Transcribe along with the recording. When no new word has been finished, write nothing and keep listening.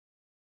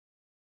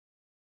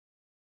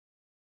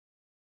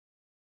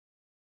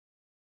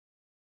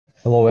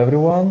Hello,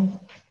 everyone.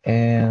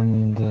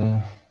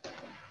 And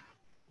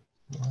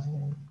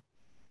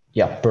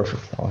yeah,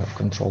 perfect. I'll have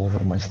control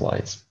over my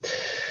slides.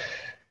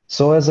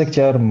 So as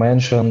Ektiar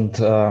mentioned,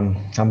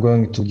 I'm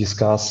going to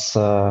discuss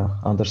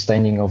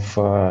understanding of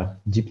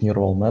deep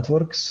neural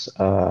networks.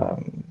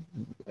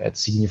 At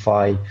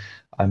Signify,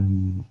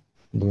 I'm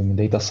doing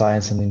data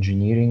science and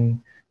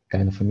engineering,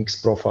 kind of a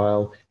mixed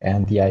profile.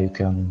 And yeah, you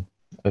can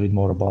read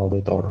more about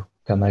it or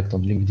connect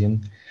on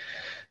LinkedIn.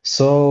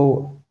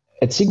 So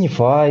at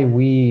Signify,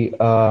 we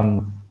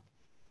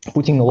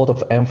putting a lot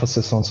of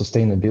emphasis on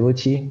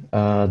sustainability.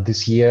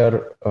 This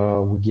year,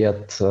 we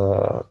get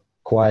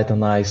quite a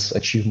nice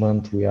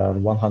achievement. We are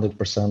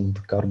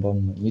 100%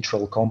 carbon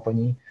neutral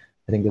company.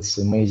 I think that's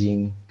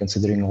amazing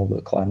considering all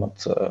the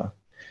climate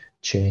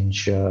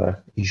change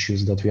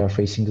issues that we are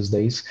facing these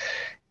days.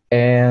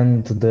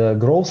 And the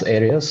growth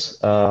areas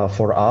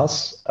for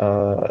us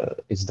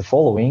is the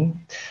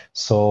following.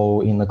 So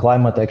in the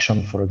climate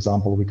action, for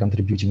example, we're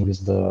contributing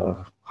with the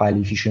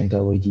highly efficient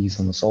LEDs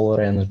and the solar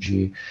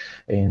energy.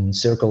 In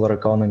circular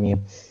economy,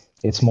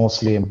 it's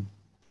mostly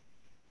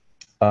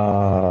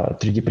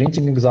 3D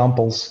printing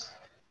examples.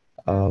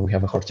 We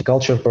have a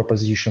horticulture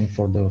proposition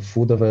for the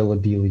food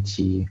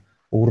availability,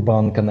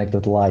 urban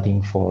connected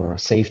lighting for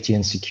safety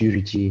and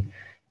security.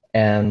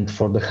 And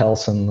for the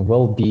health and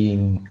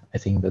well-being, I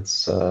think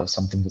that's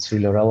something that's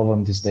really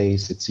relevant these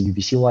days. It's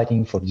UVC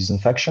lighting for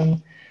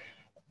disinfection.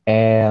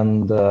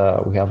 And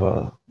we have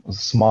a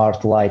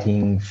smart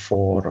lighting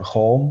for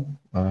home,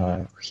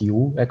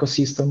 Hue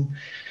ecosystem.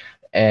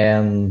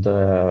 And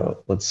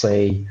let's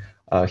say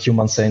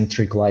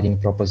human-centric lighting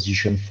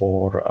proposition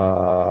for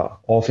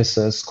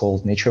offices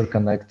called Nature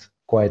Connect.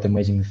 Quite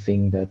amazing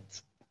thing that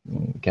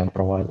can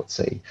provide, let's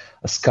say,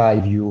 a sky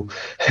view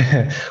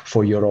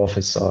for your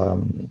office.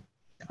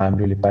 I'm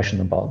really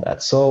passionate about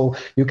that. So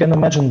you can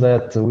imagine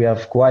that we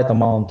have quite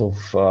amount of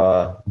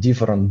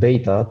different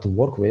data to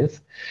work with,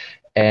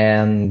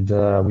 and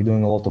we're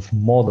doing a lot of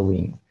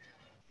modeling.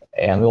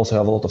 And we also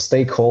have a lot of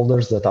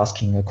stakeholders that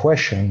asking a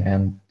question,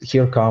 and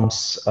here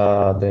comes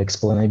the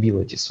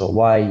explainability. So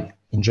why,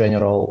 in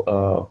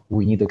general,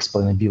 we need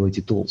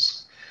explainability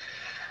tools?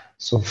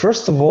 So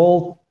first of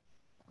all,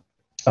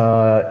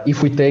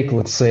 if we take,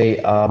 let's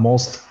say,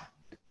 most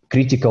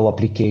critical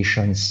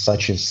applications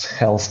such as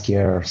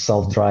healthcare,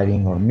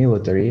 self-driving, or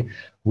military,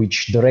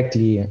 which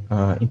directly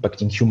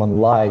impacting human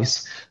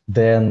lives,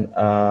 then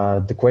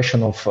the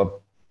question of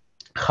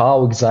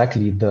how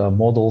exactly the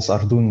models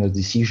are doing the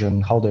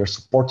decision, how they're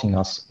supporting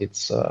us,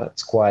 it's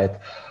quite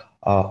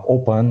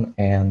open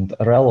and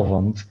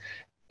relevant.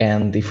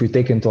 And if we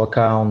take into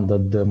account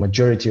that the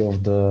majority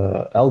of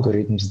the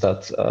algorithms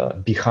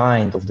that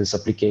behind of this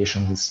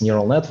application is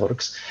neural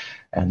networks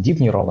and deep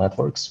neural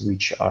networks,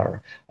 which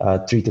are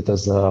treated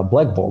as a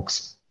black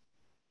box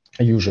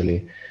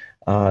usually,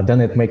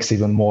 then it makes it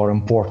even more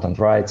important,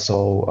 right?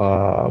 So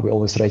we're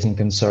always raising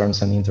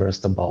concerns and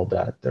interest about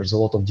that. There's a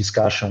lot of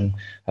discussion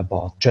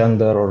about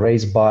gender or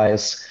race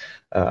bias,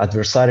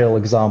 adversarial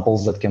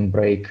examples that can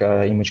break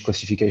image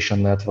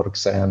classification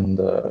networks and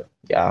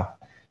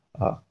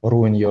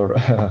ruin your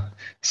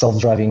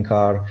self-driving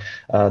car.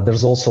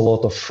 There's also a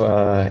lot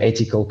of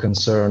ethical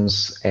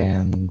concerns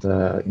and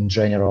in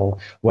general,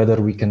 whether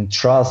we can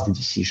trust the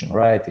decision,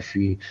 right? If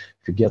you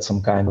get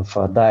some kind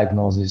of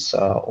diagnosis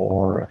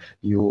or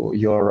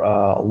your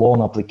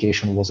loan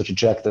application was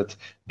rejected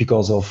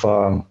because of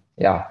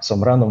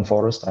some random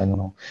forest, I don't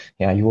know.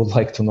 Yeah, you would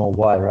like to know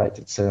why, right?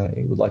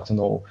 You would like to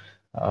know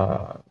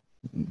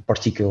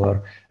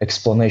particular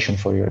explanation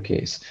for your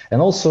case.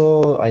 And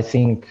also, I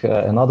think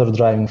another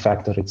driving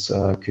factor is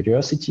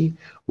curiosity.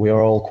 We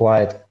are all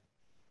quite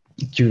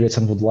curious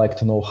and would like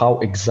to know how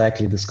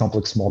exactly this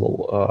complex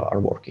model are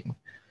working.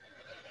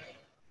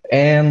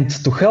 And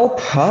to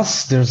help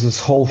us, there's this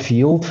whole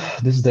field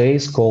these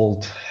days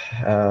called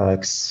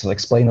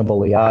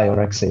explainable AI or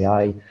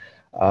XAI.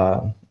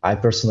 I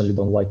personally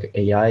don't like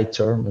AI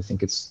term. I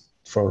think it's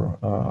for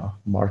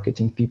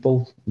marketing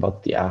people,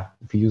 but yeah,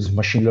 if you use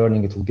machine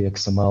learning, it will be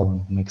XML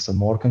and make some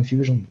more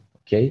confusion.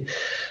 Okay,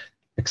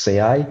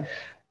 XAI.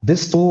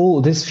 This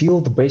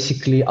field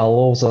basically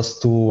allows us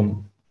to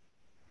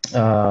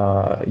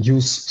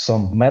use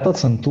some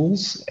methods and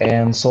tools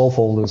and solve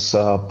all these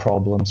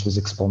problems with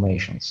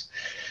explanations.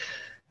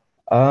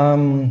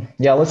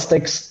 Let's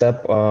take a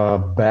step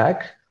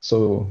back.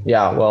 So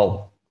yeah,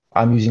 well,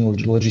 I'm using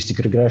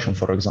logistic regression,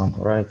 for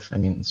example, right? I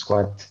mean, it's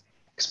quite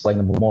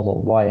explainable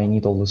model, why I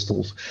need all these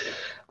tools.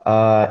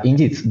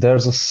 Indeed,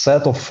 there's a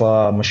set of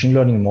machine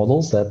learning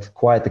models that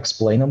quite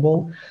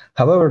explainable.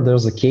 However,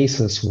 there's a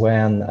cases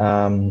when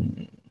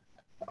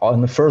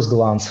on the first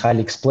glance,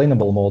 highly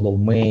explainable model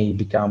may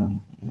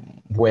become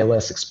way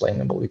less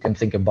explainable. You can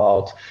think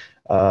about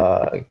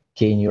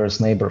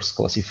k-nearest neighbors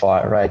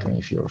classifier, right? I mean,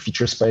 if your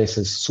feature space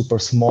is super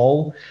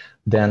small,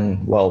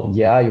 then, well,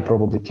 yeah, you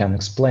probably can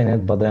explain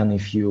it. But then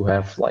if you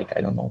have like,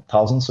 I don't know,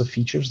 thousands of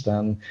features,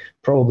 then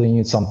probably you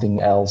need something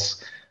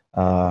else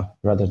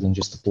rather than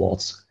just the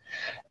plots.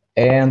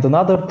 And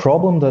another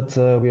problem that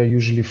we are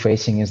usually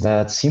facing is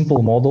that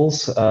simple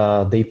models,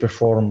 they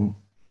perform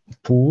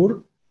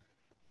poor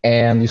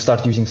and you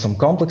start using some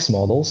complex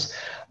models.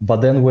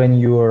 But then when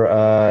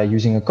you're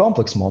using a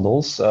complex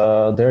models,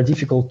 they're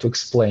difficult to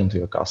explain to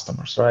your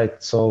customers, right?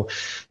 So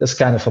that's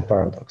kind of a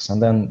paradox.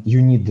 And then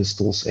you need these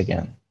tools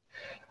again.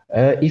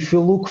 If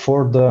you look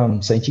for the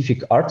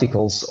scientific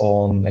articles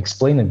on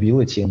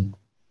explainability,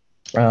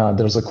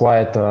 there's a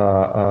quite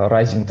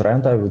rising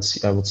trend, I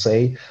would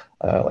say.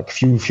 Like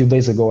few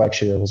days ago,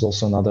 actually, there was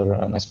also another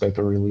nice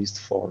paper released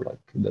for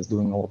that's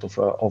doing a lot of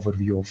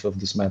overview of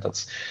these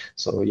methods.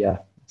 So yeah,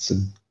 it's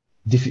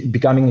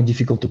becoming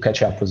difficult to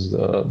catch up with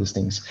these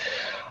things.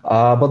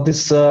 But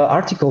these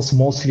articles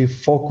mostly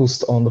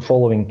focused on the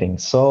following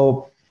things.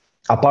 So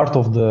a part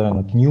of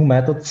the new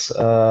methods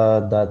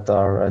that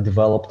are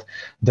developed,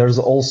 there's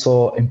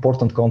also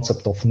important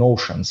concept of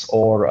notions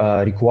or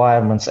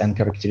requirements and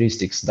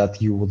characteristics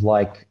that you would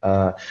like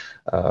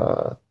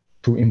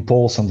to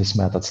impose on these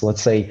methods.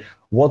 Let's say,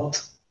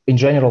 in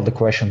general, the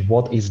question,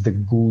 what is the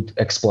good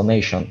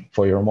explanation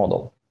for your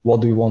model?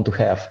 What do you want to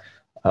have?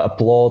 A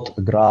plot,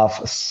 a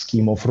graph, a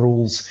scheme of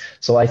rules.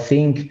 So I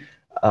think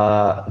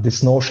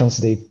these notions,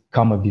 they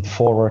come a bit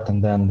forward,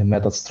 and then the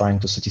methods trying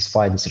to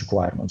satisfy these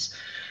requirements.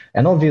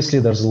 And obviously,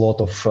 there's a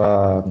lot of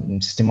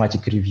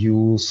systematic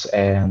reviews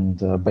and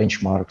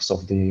benchmarks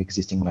of the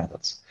existing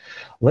methods.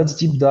 Let's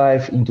deep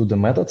dive into the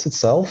methods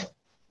itself.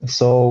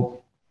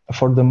 So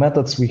for the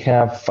methods, we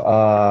have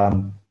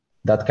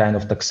that kind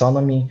of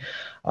taxonomy.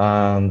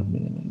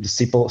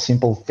 The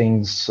simple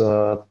things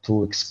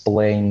to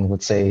explain,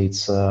 let's say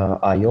it's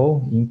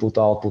I/O, input,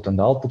 output,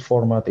 and output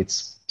format.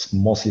 It's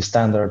mostly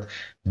standard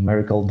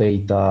numerical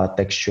data,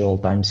 textual,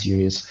 time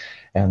series,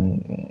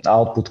 and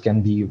output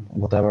can be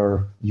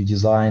whatever you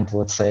designed.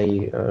 Let's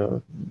say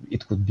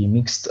it could be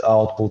mixed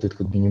output, it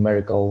could be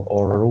numerical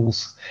or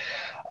rules.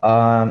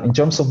 In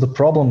terms of the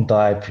problem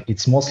type,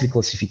 it's mostly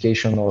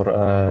classification or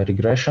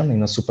regression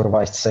in a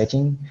supervised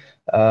setting.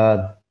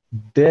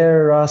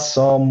 There are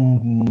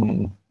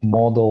some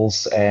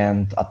models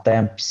and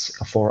attempts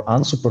for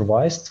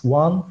unsupervised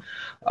one,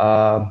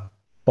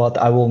 but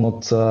I will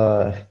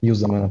not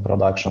use them in a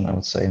production, I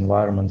would say,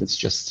 environment. It's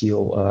just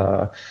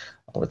still,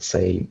 let's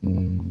say,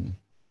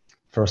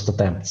 first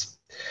attempts.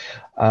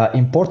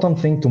 Important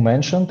thing to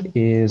mention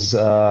is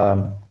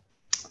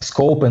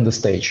scope and the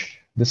stage.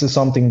 This is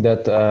something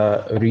that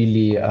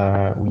really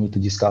we need to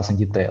discuss in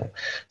detail.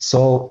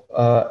 So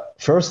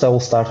first, I will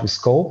start with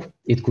scope.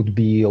 It could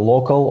be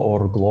local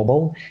or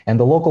global. And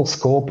the local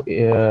scope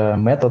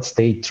methods,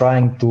 they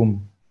trying to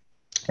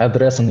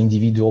address an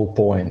individual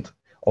point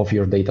of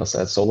your data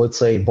set. So let's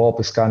say Bob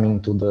is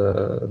coming to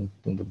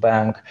the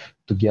bank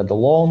to get the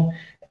loan,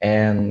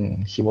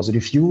 and he was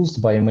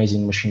refused by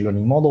amazing machine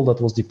learning model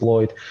that was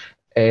deployed,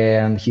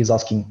 and he's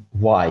asking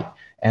why.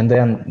 And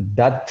then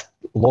that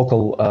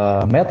local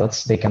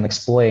methods, they can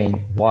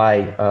explain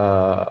why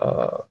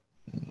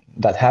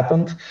that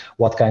happened,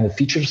 what kind of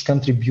features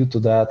contribute to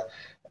that,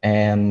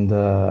 and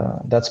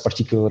that's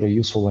particularly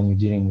useful when you're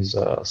dealing with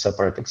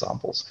separate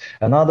examples.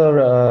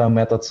 Another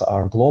methods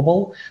are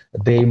global.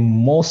 They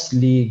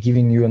mostly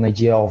giving you an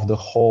idea of the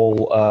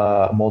whole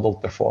model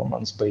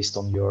performance based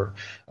on your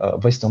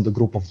based on the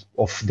group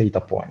of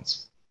data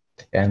points,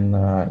 and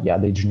yeah,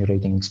 they're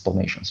generating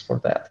explanations for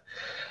that.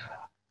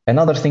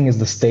 Another thing is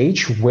the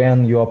stage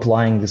when you're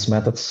applying these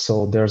methods.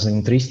 So there's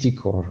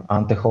intrinsic or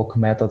ante hoc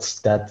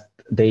methods that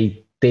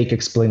they take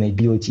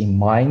explainability in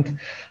mind.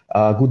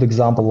 A good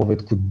example of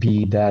it could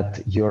be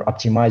that you're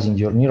optimizing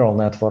your neural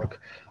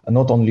network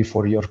not only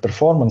for your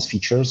performance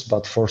features,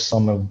 but for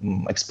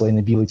some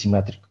explainability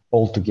metric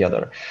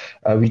altogether,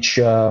 which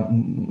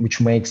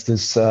makes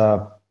this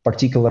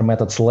particular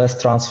methods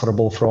less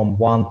transferable from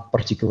one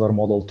particular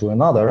model to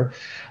another.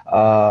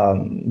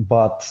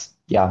 But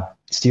yeah,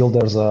 still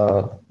there's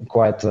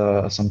quite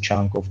some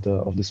chunk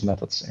of these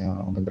methods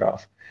on the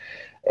graph.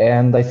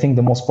 And I think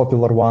the most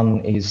popular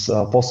one is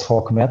post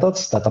hoc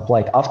methods that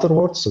applied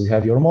afterwards. So you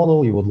have your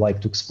model, you would like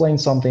to explain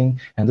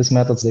something, and these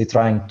methods, they're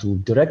trying to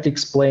directly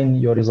explain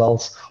your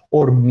results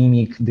or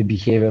mimic the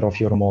behavior of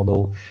your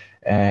model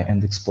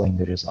and explain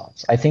the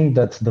results. I think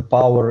that the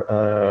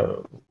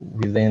power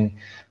within,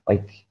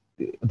 like,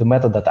 the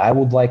method that I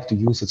would like to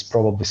use, it's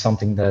probably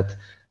something that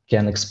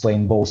can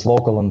explain both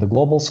local and the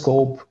global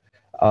scope,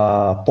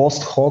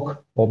 post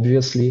hoc,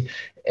 obviously,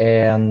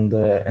 and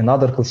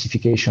another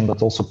classification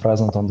that's also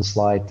present on the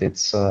slide,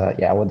 it's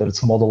yeah, whether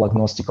it's model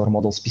agnostic or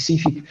model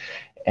specific.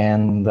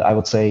 And I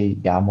would say,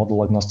 yeah,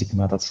 model agnostic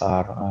methods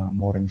are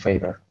more in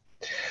favor.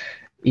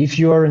 If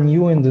you are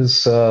new in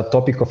this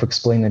topic of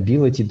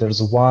explainability,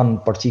 there's one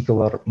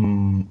particular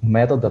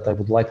method that I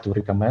would like to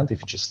recommend if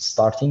you're just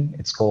starting.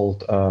 It's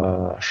called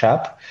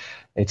SHAP.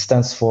 It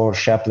stands for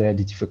Shapley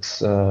Additive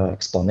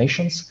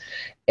Explanations.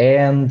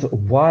 And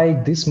why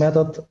this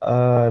method?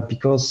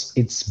 Because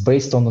it's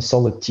based on a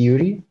solid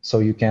theory, so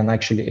you can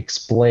actually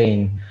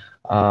explain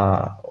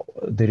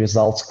the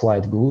results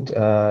quite good.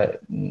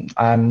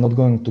 I'm not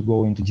going to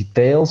go into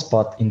details,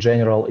 but in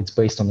general, it's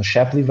based on the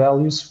Shapley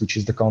values, which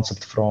is the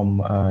concept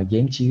from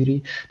game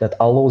theory that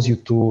allows you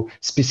to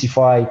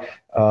specify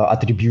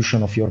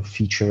attribution of your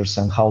features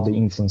and how they're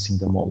influencing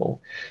the model.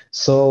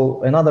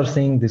 So another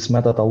thing, this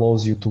method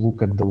allows you to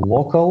look at the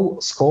local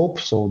scope.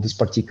 So this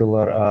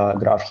particular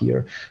graph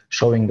here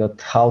showing that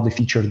how the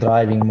feature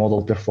driving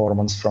model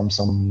performance from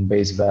some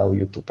base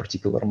value to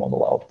particular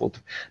model output.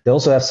 They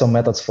also have some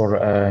methods for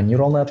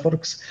neural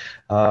networks,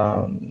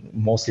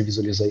 mostly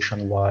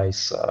visualization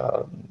wise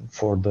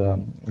for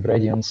the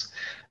gradients.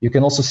 You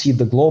can also see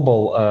the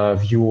global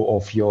view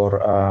of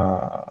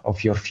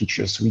your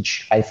features,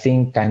 which I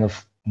think kind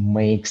of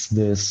makes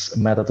this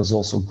method as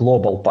also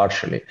global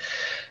partially.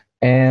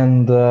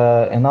 And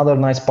another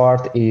nice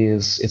part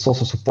is it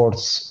also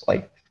supports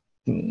like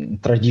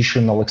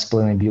traditional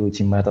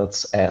explainability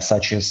methods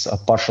such as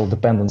partial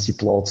dependency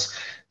plots.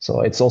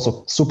 So it's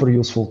also super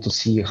useful to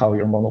see how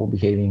your model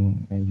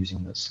behaving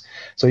using this.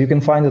 So you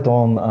can find it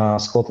on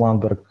Scott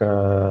Landberg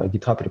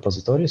GitHub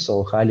repository.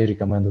 So highly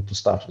recommended to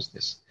start with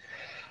this.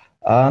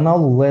 Now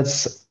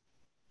let's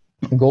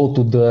go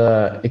to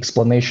the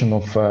explanation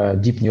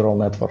of deep neural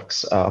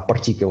networks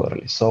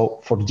particularly. So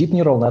for deep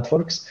neural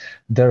networks,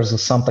 there's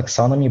some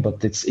taxonomy,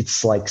 but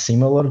it's like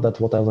similar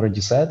to what I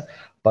already said,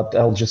 but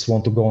I'll just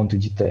want to go into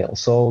detail.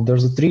 So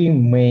there's three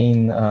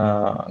main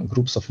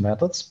groups of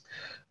methods.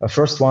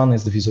 First one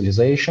is the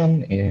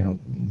visualization,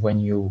 when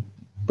you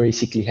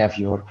basically have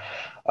your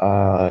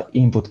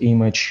input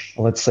image,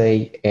 let's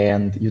say,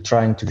 and you're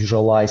trying to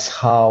visualize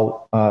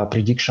how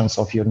predictions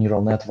of your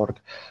neural network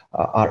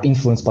are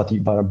influenced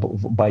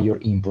by your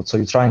input. So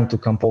you're trying to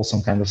compose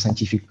some kind of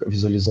scientific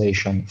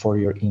visualization for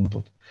your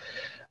input.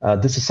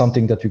 This is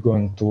something that we're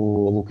going to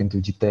look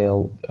into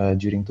detail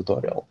during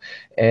tutorial.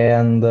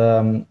 And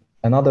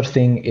another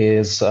thing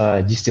is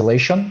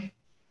distillation.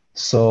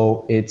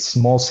 So it's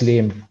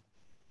mostly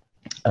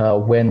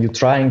when you're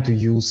trying to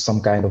use some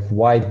kind of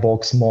white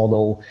box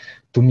model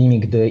to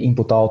mimic the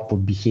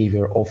input-output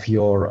behavior of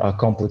your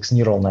complex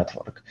neural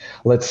network.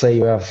 Let's say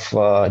you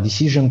have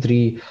decision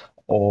tree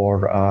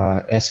or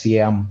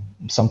SVM,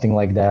 something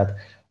like that.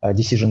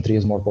 Decision tree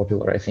is more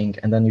popular, I think.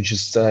 And then you're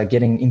just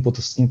getting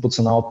inputs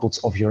and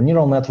outputs of your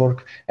neural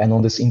network. And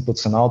on these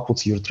inputs and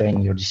outputs, you're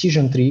training your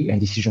decision tree. And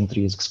decision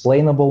tree is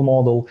explainable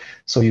model.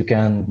 So you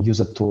can use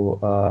it to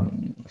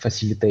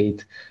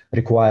facilitate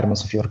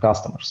requirements of your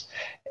customers.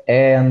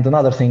 And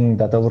another thing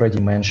that I already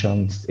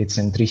mentioned, it's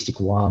intrinsic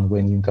one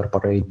when you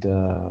incorporate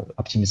the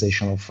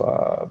optimization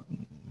of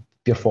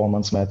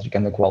performance metric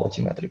and the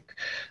quality metric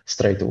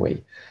straight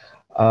away.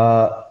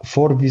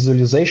 For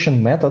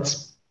visualization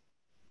methods,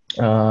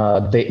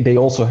 they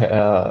also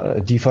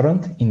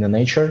different in the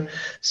nature,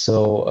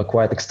 so a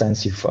quite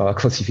extensive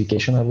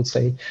classification, I would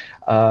say.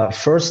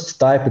 First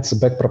type, it's a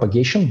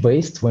backpropagation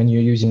based when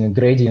you're using a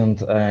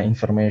gradient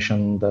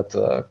information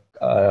that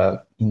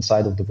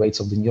inside of the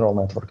weights of the neural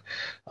network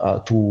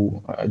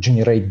to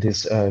generate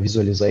this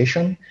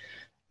visualization.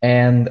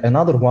 And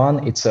another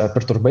one, it's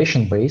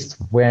perturbation based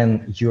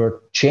when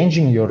you're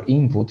changing your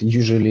input,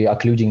 usually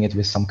occluding it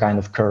with some kind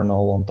of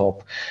kernel on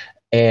top.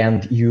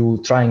 And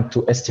you trying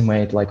to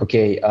estimate like,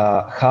 okay,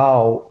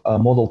 how a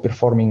model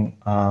performing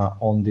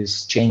on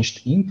this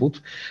changed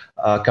input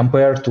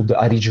compared to the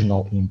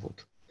original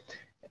input.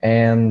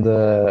 And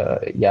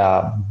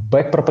yeah,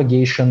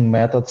 backpropagation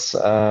methods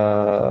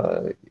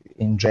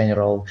in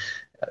general,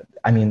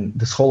 I mean,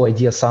 this whole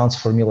idea sounds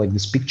for me like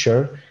this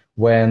picture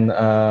when,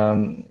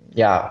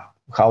 yeah,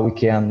 how we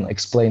can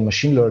explain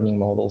machine learning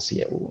models.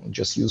 Yeah, we'll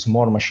just use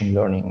more machine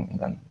learning,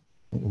 then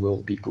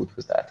we'll be good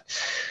with that.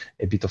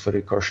 A bit of a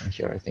recursion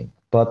here, I think.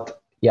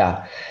 But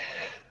yeah,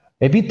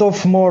 a bit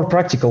of more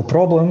practical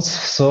problems.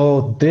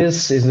 So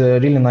this is a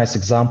really nice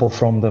example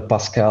from the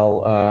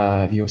Pascal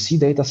VOC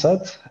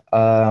dataset.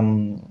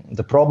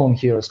 The problem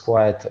here is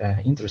quite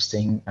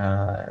interesting.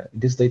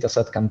 This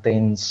dataset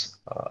contains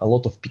a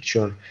lot of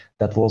picture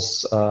that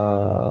was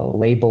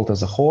labeled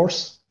as a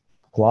horse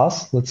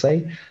class, let's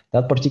say,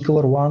 that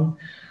particular one.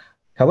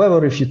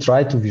 However, if you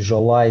try to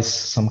visualize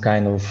some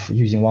kind of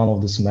using one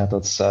of these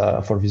methods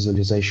for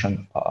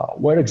visualization,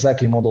 where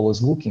exactly model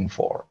is looking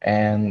for,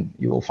 and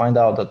you will find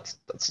out that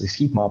this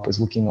heat map is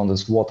looking on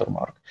this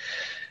watermark.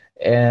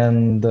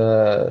 And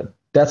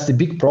that's the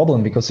big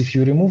problem, because if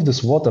you remove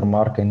this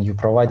watermark and you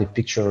provide a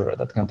picture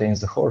that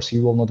contains the horse,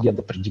 you will not get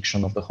the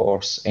prediction of the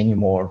horse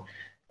anymore.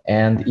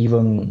 And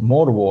even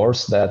more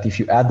worse, that if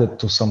you add it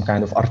to some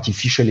kind of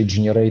artificially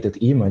generated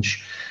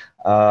image,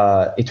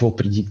 it will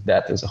predict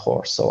that as a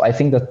horse. So I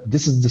think that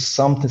this is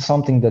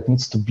something that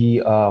needs to be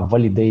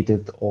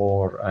validated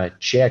or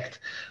checked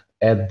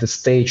at the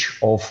stage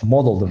of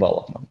model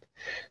development.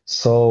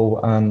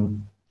 So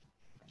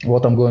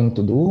what I'm going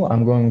to do,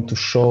 I'm going to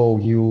show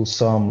you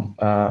some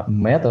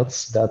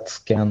methods that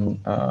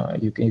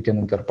you can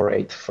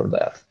incorporate for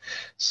that.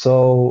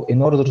 So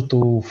in order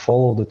to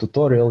follow the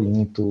tutorial, you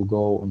need to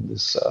go on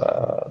this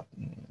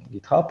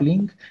GitHub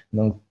link, and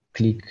then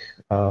click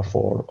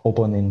for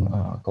open in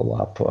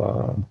collab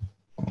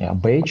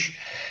page,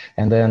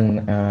 and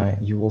then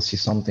you will see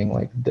something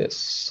like this.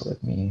 So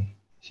let me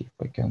see if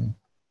I can.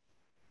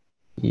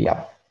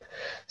 Yeah.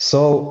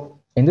 So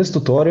in this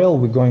tutorial,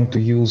 we're going to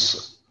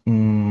use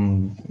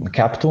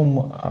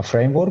Captum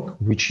framework,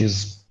 which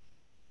is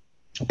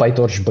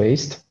PyTorch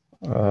based.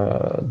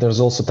 There's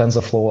also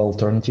TensorFlow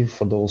alternative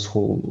for those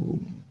who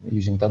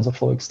using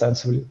TensorFlow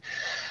extensively.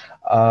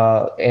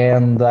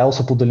 And I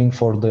also put the link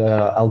for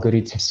the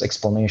algorithms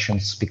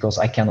explanations because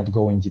I cannot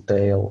go in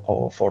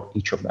detail for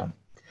each of them.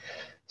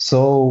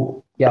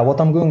 So yeah, what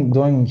I'm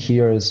doing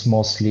here is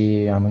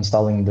mostly I'm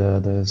installing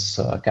this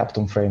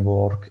Captum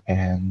framework,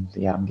 and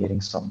yeah, I'm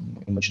getting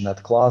some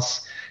ImageNet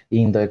class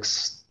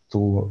index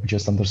to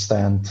just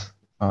understand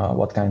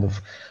what kind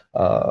of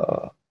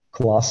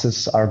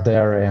classes are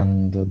there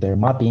and their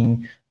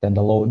mapping. Then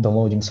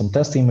downloading some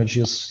test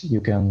images,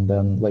 you can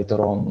then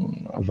later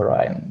on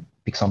vary and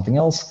pick something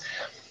else.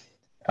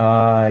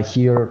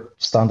 Here,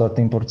 standard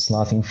imports,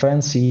 nothing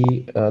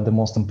fancy. The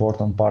most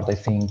important part, I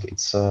think,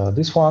 it's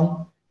this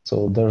one.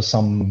 So there are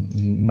some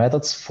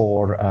methods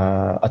for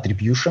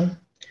attribution,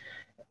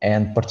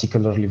 and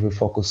particularly we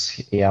focus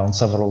on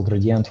several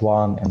gradient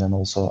one and then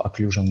also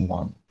occlusion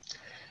one.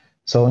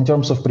 So in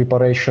terms of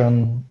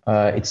preparation,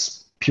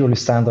 it's purely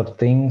standard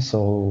thing.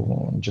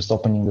 So just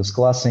opening this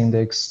class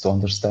index to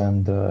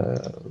understand the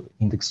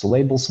index to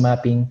labels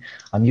mapping.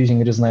 I'm using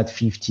ResNet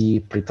 50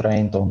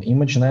 pre-trained on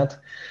ImageNet.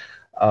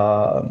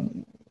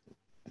 And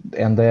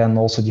then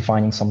also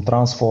defining some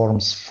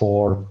transforms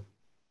for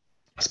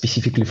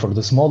specifically for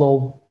this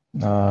model,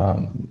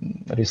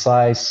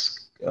 resize,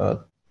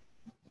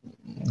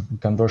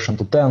 conversion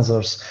to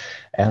tensors,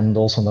 and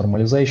also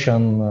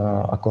normalization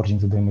according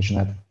to the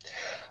ImageNet.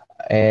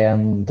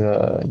 And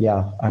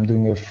yeah, I'm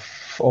doing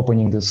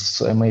opening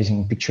this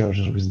amazing picture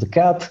with the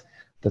cat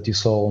that you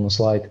saw on the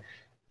slide,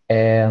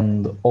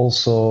 and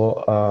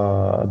also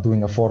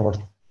doing a forward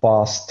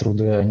pass through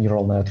the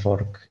neural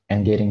network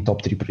and getting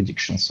top 3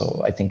 predictions.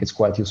 So I think it's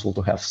quite useful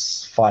to have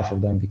 5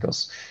 of them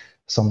because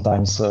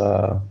sometimes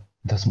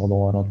this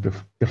model are not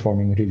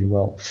performing really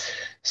well.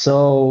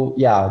 So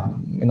yeah,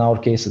 in our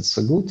case, it's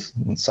a good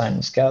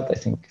Simon's cat. I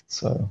think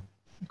it's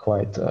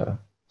quite a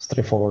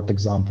straightforward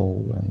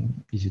example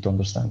and easy to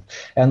understand.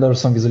 And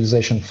there's some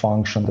visualization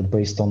function that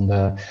based on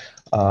the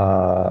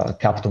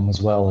Captum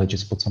as well. I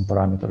just put some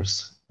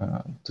parameters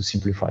to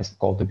simplify the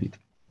code a bit.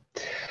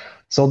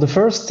 So the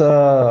first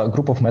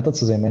group of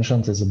methods, as I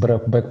mentioned, is the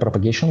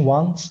backpropagation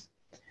ones.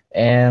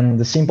 And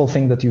the simple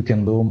thing that you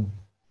can do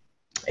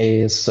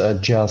is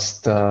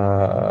just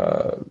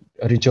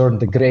return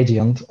the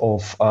gradient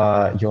of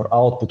your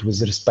output with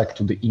respect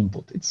to the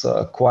input. It's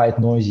a quite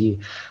noisy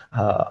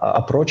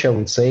approach, I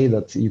would say,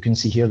 that you can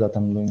see here that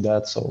I'm doing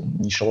that. So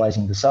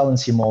initializing the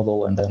silency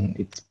model, and then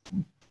it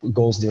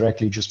goes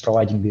directly just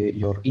providing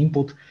your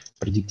input,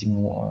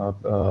 predicting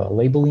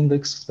label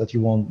index that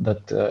you want,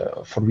 that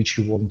for which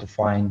you want to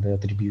find the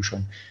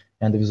attribution,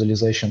 and the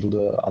visualization to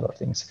the other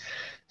things.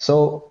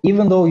 So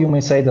even though you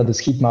may say that this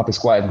heat map is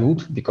quite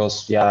good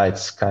because yeah,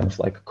 it's kind of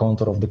like a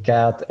contour of the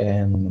cat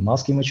and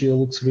mask image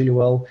looks really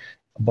well,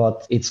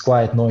 but it's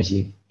quite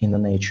noisy in the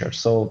nature.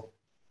 So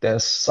the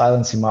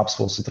silency maps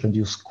was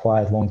introduced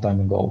quite a long time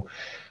ago.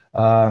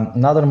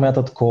 Another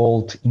method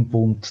called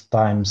input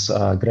times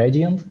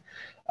gradient.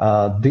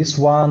 This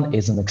one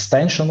is an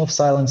extension of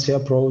silency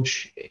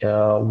approach.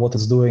 What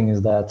it's doing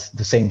is that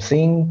the same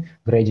thing,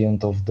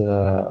 gradient of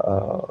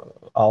the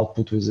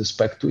output with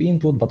respect to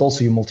input, but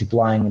also you're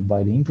multiplying it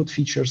by the input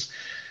features.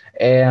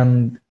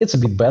 And it's a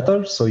bit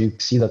better. So you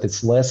see that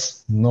it's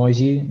less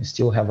noisy. You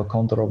still have a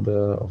contour of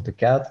the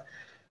cat.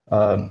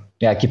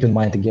 Yeah, keep in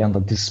mind again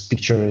that this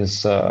picture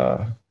is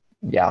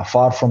yeah,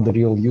 far from the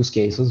real use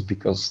cases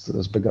because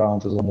this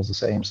background is almost the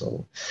same.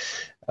 So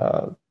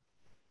yeah,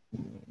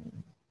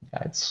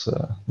 it's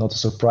not a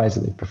surprise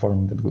that they're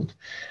performing that good.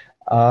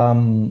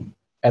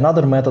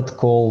 Another method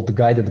called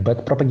guided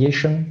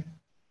backpropagation.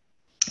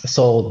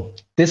 So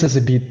this is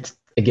a bit,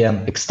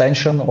 again,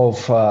 extension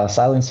of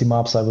silency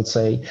maps, I would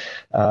say.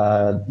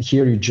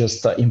 Here you're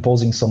just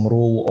imposing some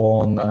rule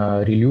on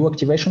ReLU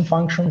activation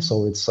function.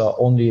 So it's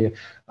only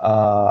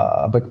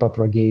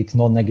backpropagate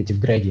non-negative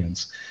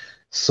gradients.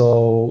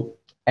 So,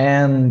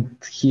 and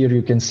here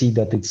you can see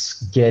that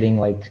it's getting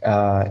like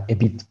a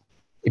bit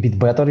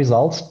better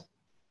results.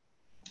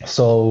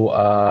 So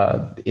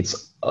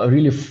it's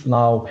really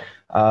now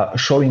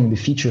showing the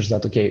features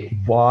that, okay,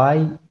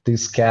 why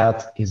this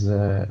cat is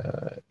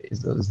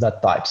that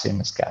type,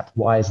 same as cat.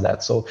 Why is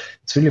that? So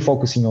it's really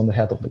focusing on the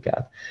head of the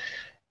cat.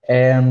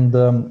 And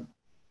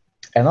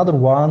another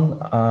one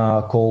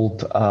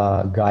called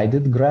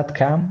guided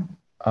GradCam,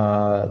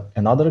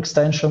 another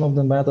extension of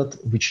the method,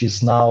 which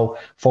is now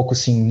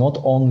focusing not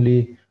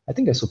only, I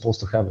think I'm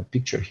supposed to have a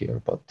picture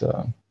here, but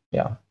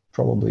yeah,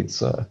 probably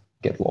it's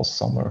get lost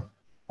somewhere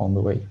on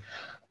the way.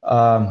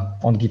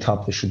 On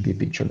GitHub, there should be a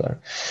picture there.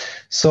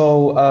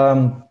 So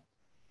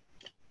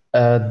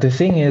the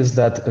thing is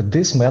that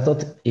this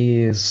method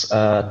is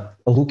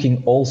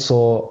looking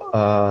also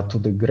to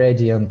the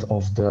gradient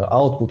of the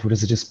output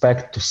with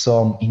respect to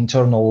some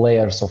internal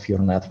layers of your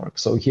network.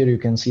 So here you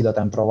can see that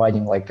I'm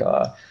providing like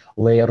a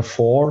layer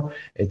 4.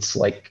 It's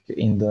like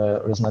in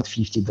the ResNet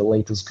 50, the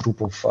latest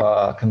group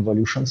of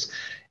convolutions.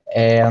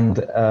 And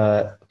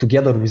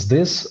together with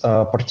this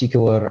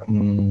particular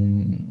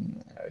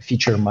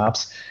feature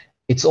maps.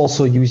 It's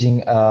also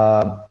using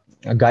a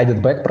guided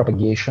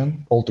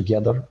backpropagation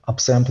altogether,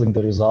 upsampling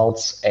the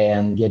results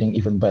and getting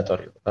even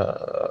better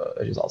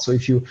results. So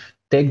if you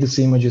take these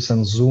images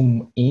and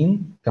zoom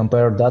in,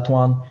 compare that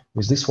one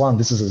with this one,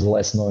 this is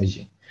less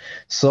noisy.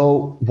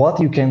 So what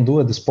you can do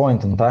at this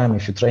point in time,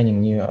 if you're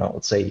training new,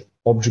 let's say,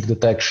 object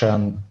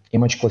detection,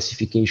 image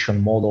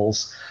classification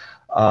models,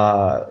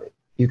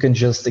 you can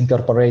just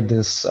incorporate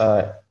this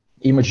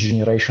image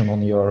generation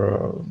on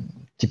your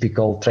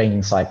typical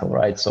training cycle,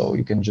 right? So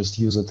you can just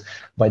use it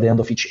by the end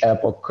of each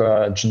epoch,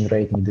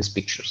 generating these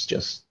pictures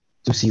just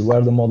to see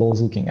where the model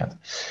is looking at.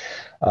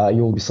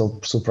 You will be so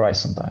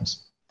surprised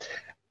sometimes.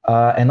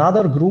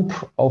 Another group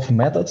of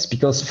methods,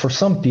 because for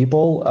some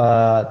people,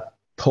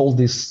 all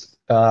these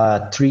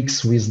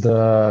tricks with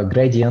the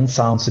gradient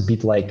sounds a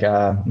bit like,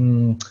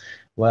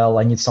 well,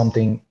 I need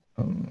something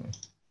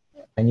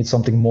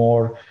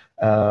more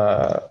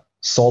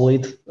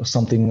solid,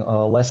 something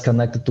less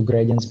connected to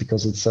gradients,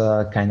 because it's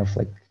kind of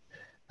like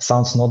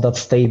sounds not that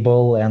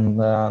stable and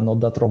not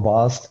that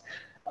robust.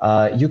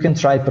 You can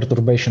try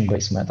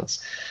perturbation-based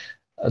methods.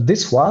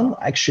 This one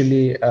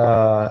actually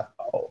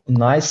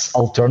nice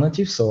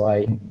alternative. So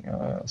I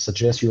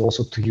suggest you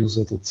also to use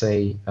it, let's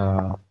say,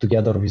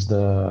 together with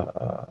the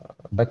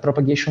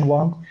backpropagation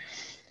one.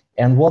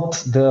 And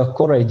what the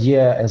core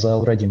idea, as I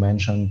already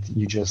mentioned,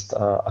 you just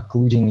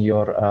occluding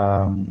your,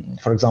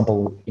 for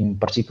example, in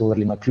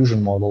particularly in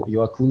occlusion model,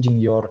 you're occluding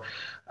your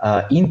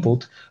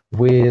input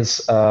with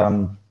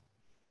some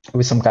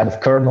kind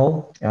of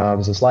kernel,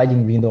 with a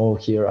sliding window.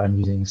 Here I'm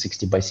using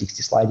 60 by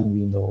 60 sliding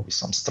window with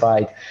some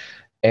stride,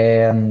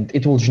 and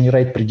it will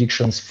generate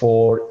predictions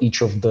for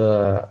each of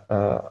the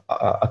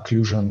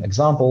occlusion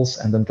examples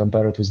and then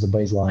compare it with the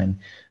baseline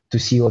to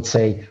see, let's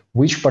say,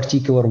 which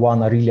particular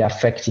one are really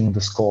affecting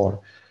the score.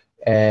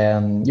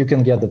 And you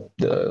can get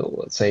the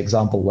let's say,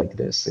 example like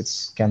this.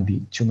 It can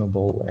be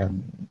tunable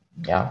and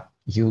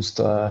used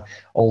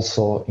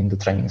also in the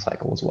training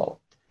cycle as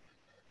well.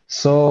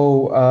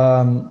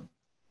 So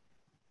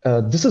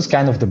this is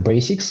kind of the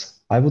basics,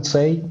 I would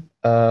say,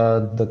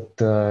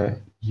 that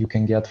you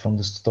can get from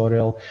this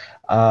tutorial.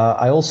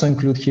 I also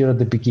include here at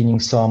the beginning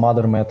some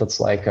other methods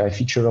like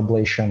feature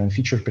ablation and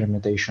feature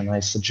permutation. I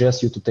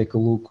suggest you to take a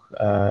look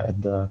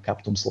at the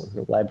Captum's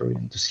library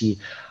and to see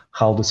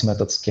how these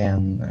methods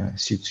can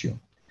suit you.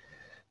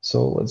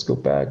 So let's go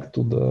back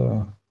to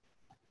the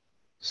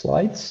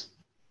slides.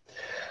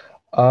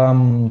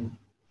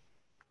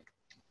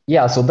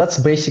 Yeah, so that's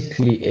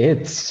basically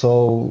it.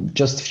 So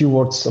just a few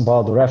words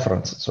about the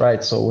references,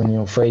 right? So when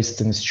you're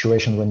faced in a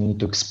situation when you need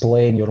to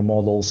explain your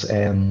models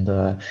and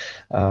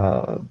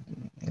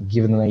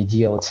give an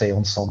idea, let's say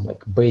on some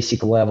like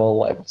basic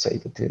level, I would say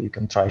that you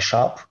can try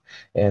SHAP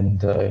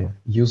and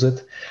use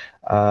it.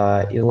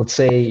 Let's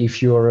say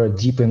if you're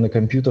deep in the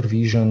computer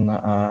vision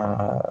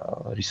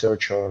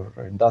research or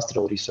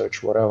industrial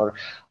research, whatever,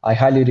 I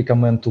highly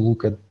recommend to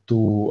look at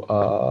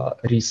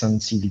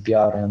recent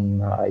CVPR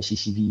and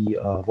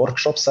ICCV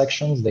workshop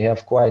sections. They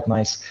have quite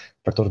nice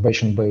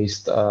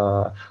perturbation-based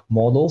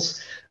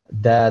models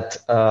that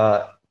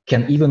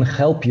can even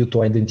help you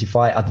to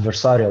identify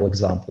adversarial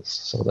examples.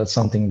 So that's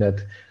something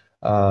that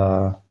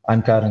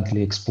I'm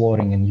currently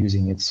exploring and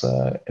using. It's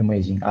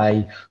amazing.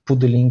 I put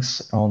the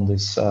links on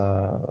this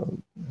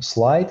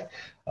slide.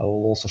 I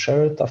will also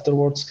share it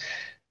afterwards.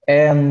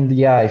 And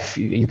yeah, if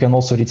you can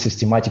also read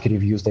systematic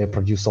reviews. They are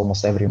produced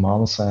almost every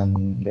month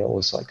and they're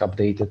always like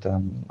updated.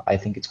 And I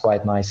think it's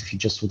quite nice if you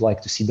just would like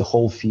to see the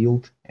whole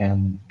field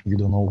and you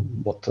don't know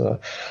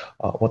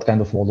what kind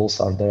of models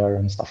are there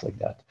and stuff like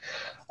that.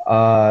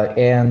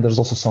 And there's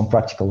also some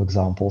practical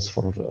examples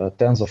for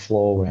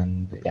TensorFlow,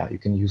 and yeah, you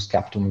can use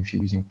Captum if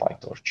you're using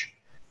PyTorch.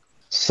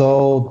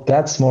 So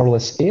that's more or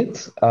less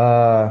it.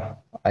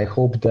 I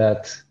hope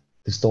that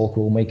this talk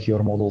will make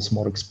your models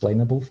more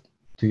explainable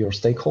to your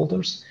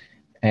stakeholders,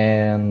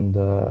 and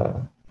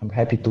I'm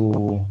happy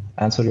to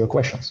answer your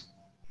questions.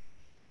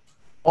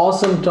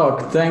 Awesome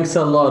talk. Thanks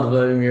a lot,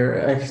 Vladimir.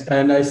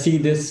 And I see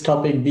this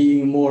topic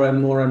being more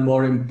and more and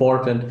more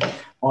important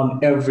on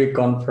every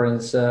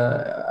conference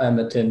I'm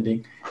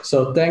attending.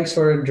 So thanks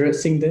for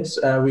addressing this.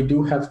 We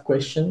do have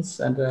questions.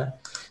 And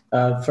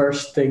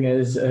first thing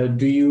is,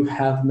 do you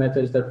have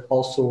methods that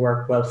also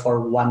work well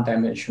for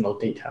one-dimensional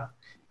data?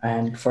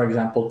 And for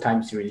example,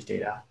 time series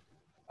data?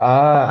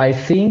 I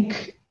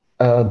think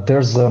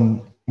there's,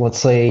 let's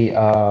say,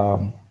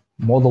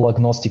 model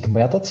agnostic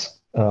methods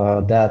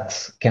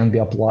that can be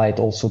applied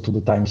also to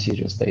the time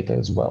series data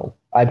as well.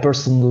 I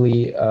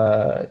personally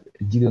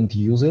didn't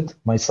use it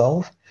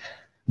myself,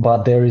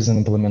 but there is an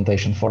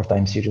implementation for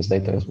time series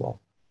data as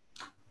well.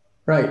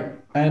 Right.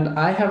 And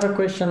I have a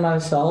question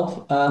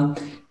myself.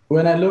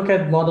 When I look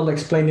at model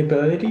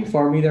explainability,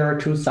 for me, there are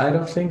two sides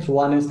of things.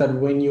 One is that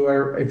when you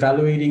are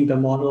evaluating the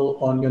model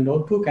on your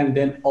notebook, and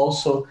then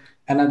also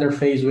another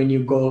phase when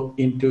you go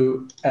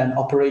into an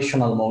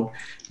operational mode.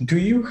 Do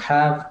you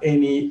have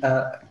any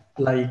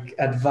like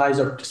advice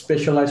or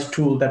specialized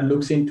tool that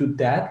looks into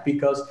that?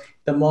 Because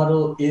the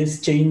model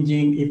is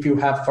changing if you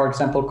have, for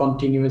example,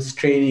 continuous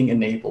training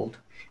enabled.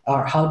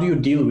 or how do you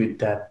deal with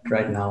that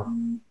right now?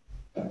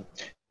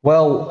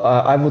 Well,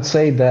 I would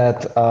say that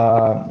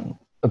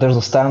there's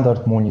a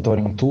standard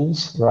monitoring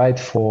tools, right,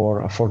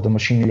 for the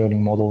machine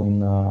learning model in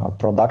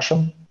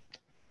production.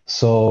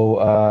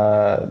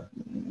 So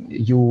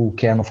you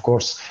can, of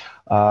course,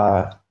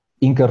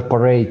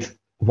 incorporate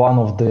one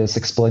of these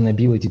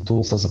explainability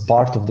tools as a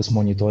part of this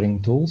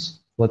monitoring tools,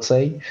 let's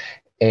say,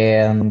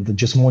 and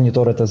just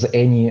monitor it as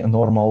any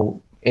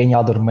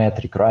other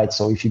metric, right?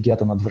 So if you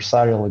get an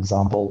adversarial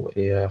example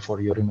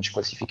for your image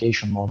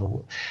classification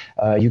model,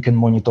 you can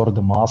monitor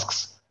the masks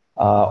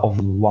of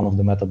one of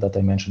the method that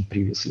I mentioned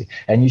previously.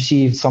 And you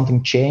see if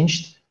something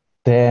changed,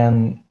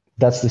 then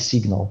that's the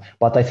signal.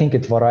 But I think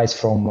it varies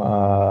from,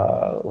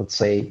 let's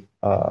say,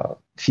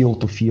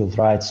 field to field,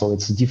 right? So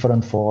it's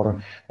different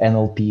for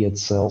NLP.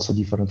 It's also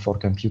different for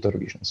computer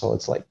vision. So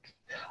it's like,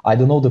 I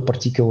don't know the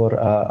particular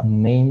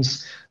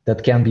names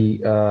that can be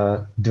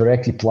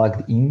directly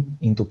plugged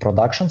into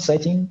production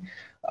setting.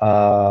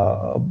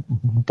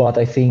 But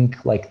I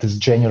think like this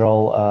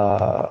general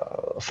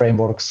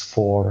frameworks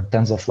for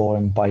TensorFlow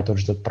and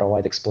PyTorch that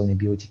provide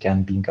explainability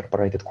can be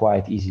incorporated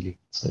quite easily.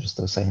 So it's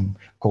the same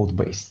code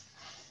base.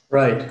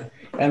 Right.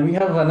 And we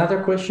have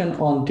another question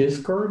on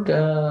Discord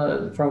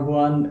from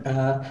Juan.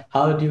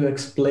 How do you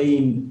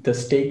explain the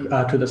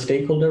to the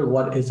stakeholder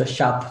what is a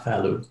SHAP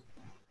value?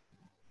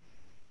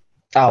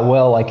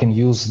 Well, I can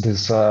use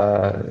this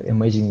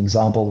amazing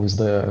example with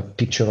the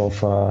picture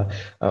of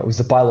with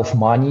the pile of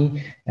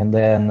money, and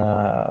then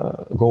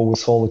go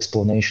with whole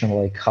explanation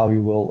like how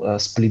you will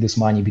split this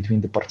money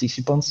between the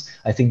participants.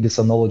 I think this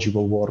analogy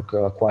will work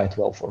quite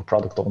well for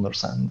product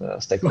owners and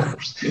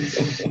stakeholders.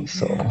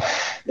 So,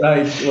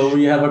 right. Well,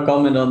 we have a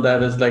comment on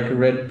that. It's like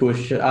red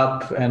push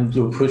up and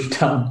blue push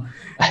down.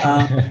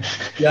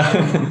 Yeah.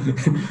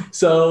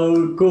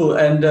 So cool.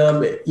 And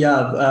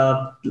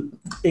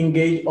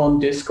engage on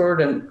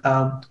Discord, and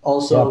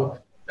also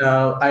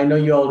I know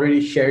you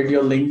already shared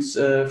your links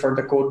for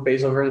the code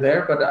base over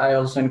there, but I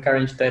also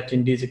encourage that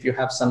indeed, if you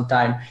have some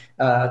time,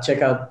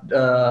 check out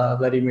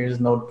Vladimir's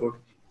notebook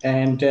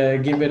and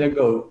give it a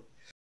go.